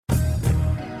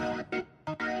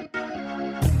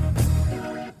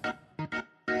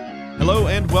Hello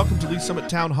and welcome to Lee Summit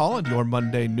Town Hall and your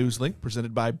Monday NewsLink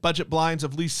presented by Budget Blinds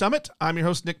of Lee Summit. I'm your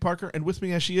host, Nick Parker, and with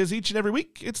me as she is each and every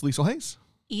week, it's Liesl Hayes.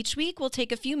 Each week, we'll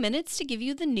take a few minutes to give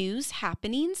you the news,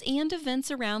 happenings, and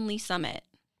events around Lee Summit.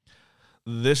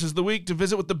 This is the week to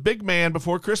visit with the big man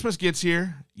before Christmas gets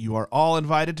here. You are all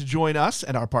invited to join us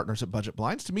and our partners at Budget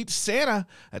Blinds to meet Santa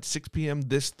at 6 p.m.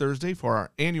 this Thursday for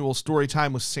our annual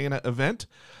Storytime with Santa event.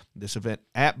 This event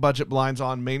at Budget Blinds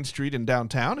on Main Street in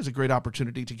downtown is a great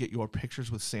opportunity to get your pictures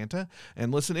with Santa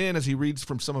and listen in as he reads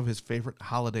from some of his favorite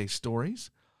holiday stories.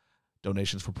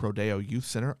 Donations for Prodeo Youth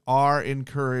Center are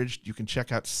encouraged. You can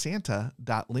check out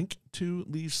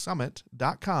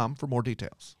santa.linktolleesummit.com for more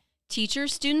details.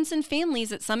 Teachers, students, and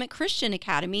families at Summit Christian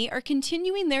Academy are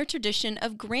continuing their tradition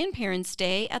of Grandparents'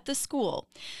 Day at the school.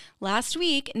 Last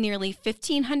week, nearly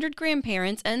 1,500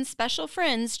 grandparents and special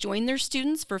friends joined their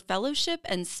students for fellowship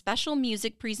and special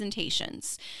music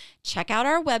presentations. Check out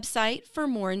our website for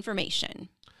more information.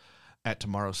 At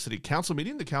tomorrow's City Council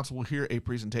meeting, the Council will hear a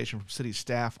presentation from City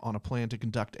staff on a plan to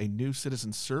conduct a new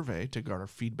citizen survey to garner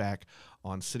feedback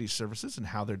on city services and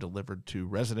how they're delivered to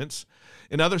residents.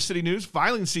 In other city news,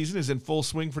 filing season is in full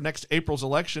swing for next April's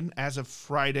election. As of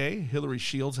Friday, Hillary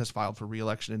Shields has filed for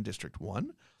re-election in District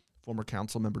 1. Former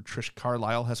council member Trish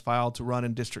Carlisle has filed to run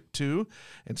in District 2,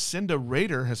 and Cinda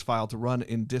Rader has filed to run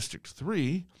in District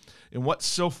 3. In what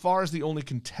so far is the only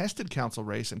contested council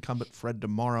race, incumbent Fred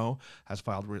DeMauro has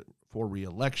filed for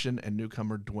re-election, and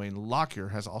newcomer Dwayne Lockyer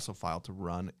has also filed to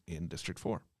run in District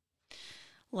 4.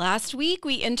 Last week,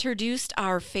 we introduced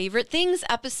our Favorite Things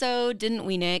episode, didn't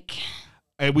we, Nick?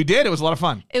 We did. It was a lot of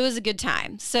fun. It was a good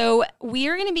time. So we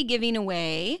are going to be giving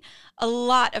away a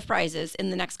lot of prizes in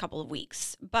the next couple of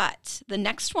weeks. But the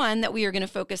next one that we are going to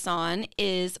focus on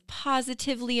is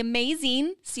Positively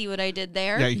Amazing. See what I did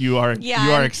there? Yeah, you are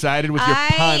excited with your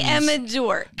puns. I am a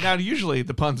dork. Now, usually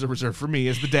the puns are reserved for me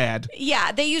as the dad.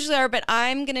 Yeah, they usually are, but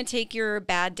I'm going to take your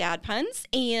bad dad puns.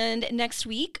 And next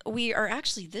week, we are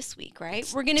actually this week,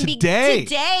 right? We're going to be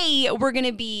today. We're going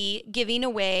to be giving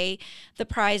away the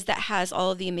prize that has all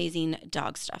of the amazing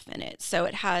dog stuff in it. So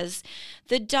it has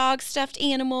the dog stuffed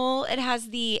animal. It has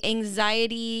the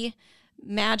anxiety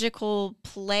magical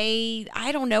play.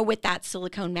 I don't know what that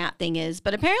silicone mat thing is,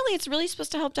 but apparently it's really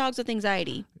supposed to help dogs with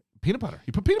anxiety. Peanut butter.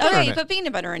 You put peanut butter in it. You put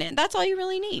peanut butter in it. That's all you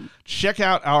really need. Check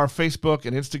out our Facebook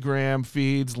and Instagram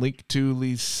feeds, link to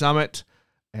Lee Summit.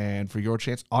 And for your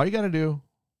chance, all you got to do,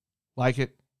 like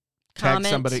it, tag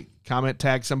somebody, comment,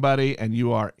 tag somebody, and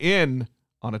you are in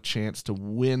on a chance to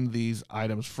win these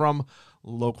items from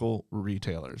local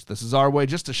retailers. This is our way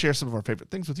just to share some of our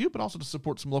favorite things with you, but also to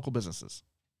support some local businesses.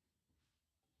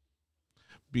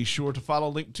 Be sure to follow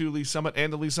Link to Lee Summit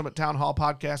and the Lee Summit Town Hall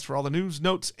podcast for all the news,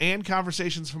 notes, and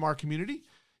conversations from our community.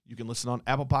 You can listen on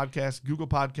Apple Podcasts, Google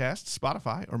Podcasts,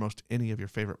 Spotify, or most any of your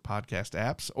favorite podcast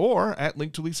apps, or at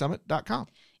linktolleesummit.com.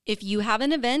 If you have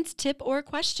an event, tip, or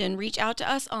question, reach out to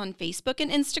us on Facebook and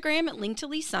Instagram at Link to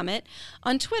Lee Summit,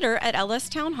 on Twitter at LS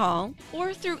Town Hall,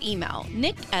 or through email,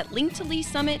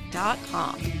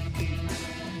 nick@linktolleesummit.com.